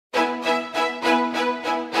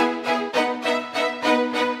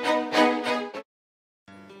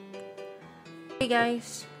Hey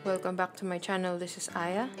guys, welcome back to my channel. This is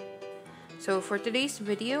Aya. So for today's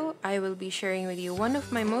video, I will be sharing with you one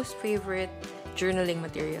of my most favorite journaling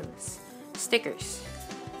materials, stickers.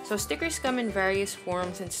 So stickers come in various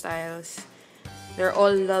forms and styles. They're all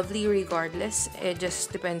lovely regardless. It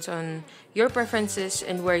just depends on your preferences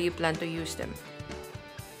and where you plan to use them.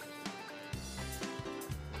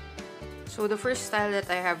 So the first style that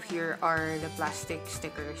I have here are the plastic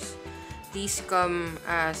stickers. These come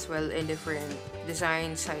as well in different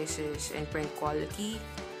design, sizes, and print quality,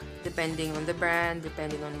 depending on the brand,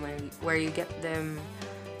 depending on where you get them.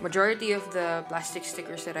 Majority of the plastic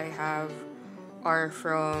stickers that I have are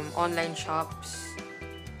from online shops,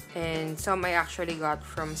 and some I actually got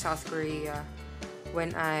from South Korea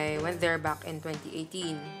when I went there back in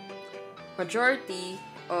 2018. Majority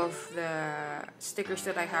of the stickers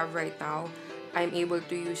that I have right now, I'm able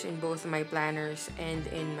to use in both my planners and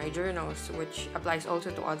in my journals, which applies also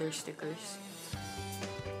to other stickers.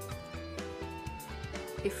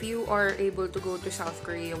 If you are able to go to South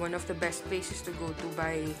Korea, one of the best places to go to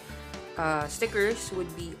buy stickers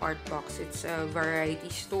would be Artbox. It's a variety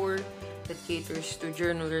store that caters to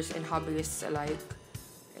journalers and hobbyists alike.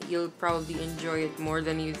 You'll probably enjoy it more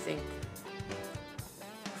than you think.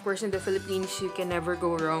 Of course, in the Philippines, you can never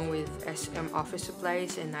go wrong with SM office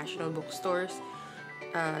supplies and national bookstores.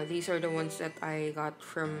 These are the ones that I got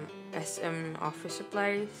from SM office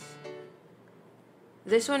supplies.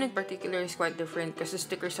 This one in particular is quite different because the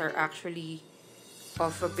stickers are actually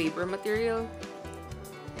of a paper material.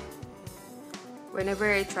 Whenever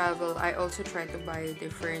I travel, I also try to buy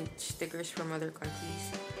different stickers from other countries.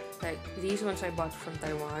 Like these ones I bought from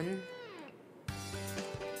Taiwan.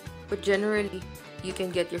 But generally, you can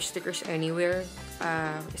get your stickers anywhere,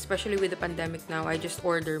 especially with the pandemic now. I just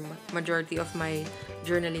order majority of my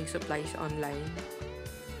journaling supplies online.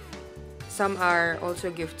 Some are also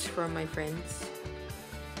gifts from my friends.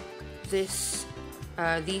 These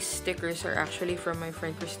stickers are actually from my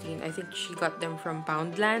friend Christine. I think she got them from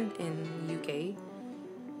Poundland in UK.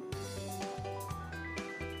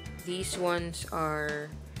 These ones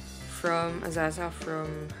are from Azaza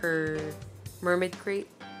from her Mermaid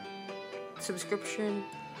Crate subscription,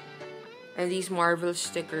 and these Marvel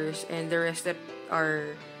stickers and the rest that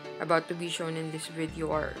are about to be shown in this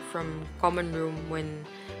video are from Common Room when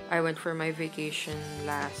I went for my vacation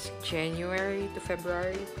last January to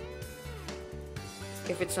February.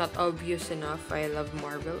 If it's not obvious enough, I love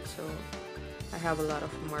Marvel, so I have a lot of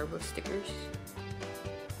Marvel stickers.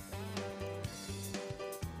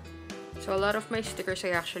 So a lot of my stickers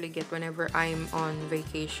I actually get whenever I'm on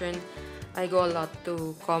vacation. I go a lot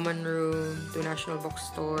to Common Room, to National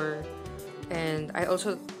Bookstore, and I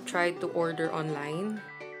also try to order online.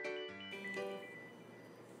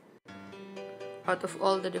 Out of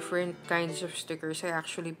all the different kinds of stickers, I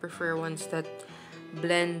actually prefer ones that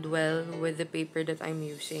blend well with the paper that I'm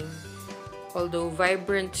using. Although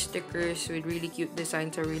vibrant stickers with really cute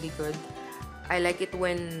designs are really good, I like it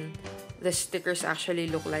when the stickers actually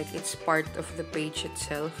look like it's part of the page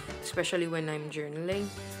itself, especially when I'm journaling.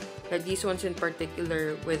 Like these ones in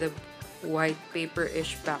particular with a white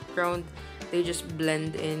paper-ish background, they just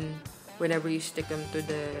blend in whenever you stick them to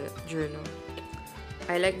the journal.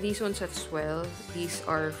 I like these ones as well. These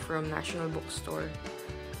are from National Bookstore.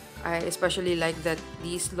 I especially like that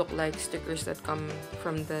these look like stickers that come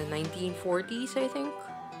from the 1940s, I think.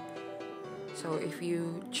 So if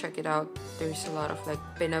you check it out, there's a lot of like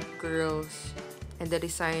pin-up girls, and the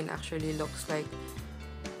design actually looks like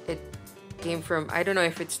it came from, I don't know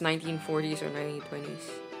if it's 1940s or 1920s,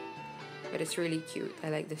 but it's really cute. I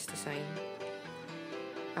like this design.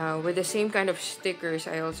 With the same kind of stickers,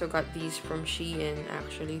 I also got these from Shein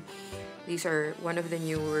actually. These are one of the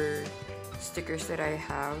newer stickers that I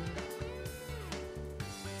have.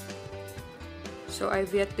 So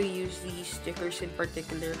I've yet to use these stickers in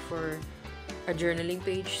particular for a journaling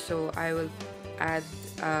page, so I will add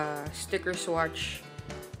a sticker swatch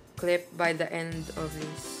clip by the end of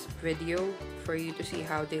this video for you to see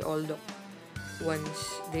how they all look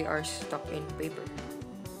once they are stuck in paper.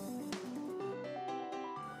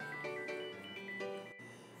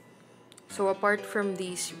 So apart from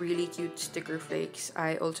these really cute sticker flakes,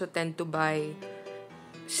 I also tend to buy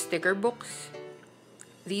sticker books.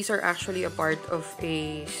 These are actually a part of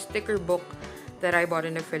a sticker book that I bought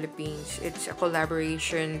in the Philippines. It's a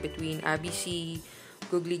collaboration between Abby C,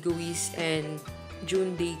 Googly Gooies, and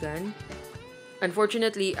June Dagan.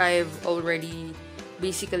 Unfortunately, I've already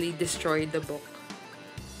basically destroyed the book.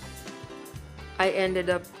 I ended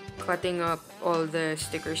up cutting up all the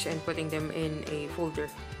stickers and putting them in a folder.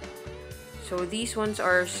 So these ones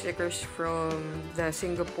are stickers from the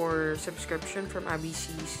Singapore subscription from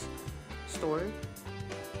ABC's store.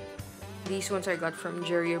 These ones I got from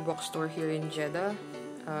Jerry Bookstore here in Jeddah.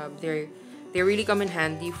 They really come in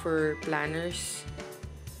handy for planners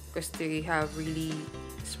because they have really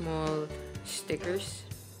small stickers.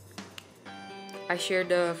 I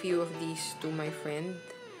shared a few of these to my friend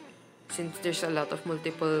since there's a lot of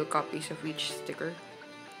multiple copies of each sticker.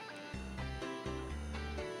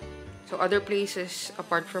 So other places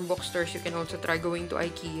apart from bookstores, you can also try going to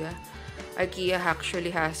IKEA. IKEA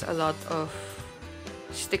actually has a lot of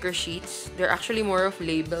sticker sheets. They're actually more of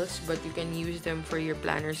labels, but you can use them for your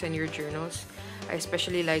planners and your journals. I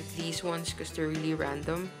especially like these ones because they're really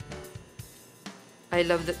random. I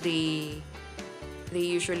love that they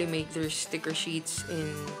usually make their sticker sheets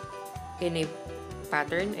in a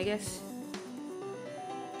pattern, I guess.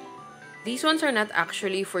 These ones are not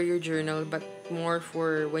actually for your journal, but more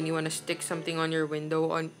for when you want to stick something on your window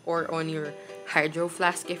or on your hydro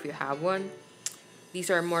flask if you have one. These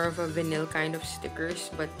are more of a vinyl kind of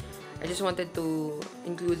stickers, but I just wanted to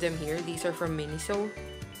include them here. These are from Miniso.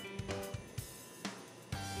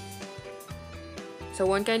 So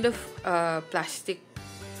one kind of plastic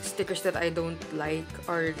stickers that I don't like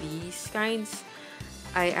are these kinds.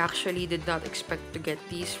 I actually did not expect to get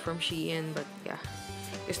these from Shein, but yeah.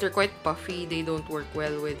 Because they're quite puffy, they don't work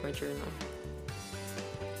well with my journal.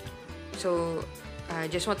 So I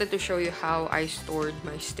just wanted to show you how I stored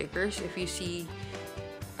my stickers. If you see,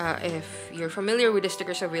 if you're familiar with the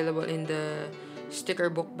stickers available in the sticker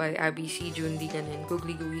book by Abby C, June Deegan, and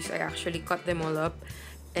Googly Googies, I actually cut them all up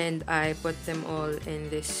and I put them all in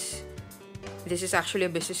this. This is actually a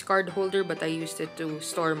business card holder, but I used it to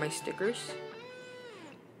store my stickers.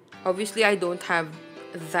 Obviously, I don't have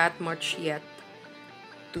that much yet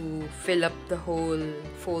to fill up the whole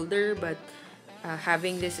folder, but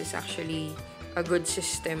having this is actually a good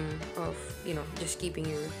system of, just keeping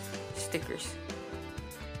your stickers.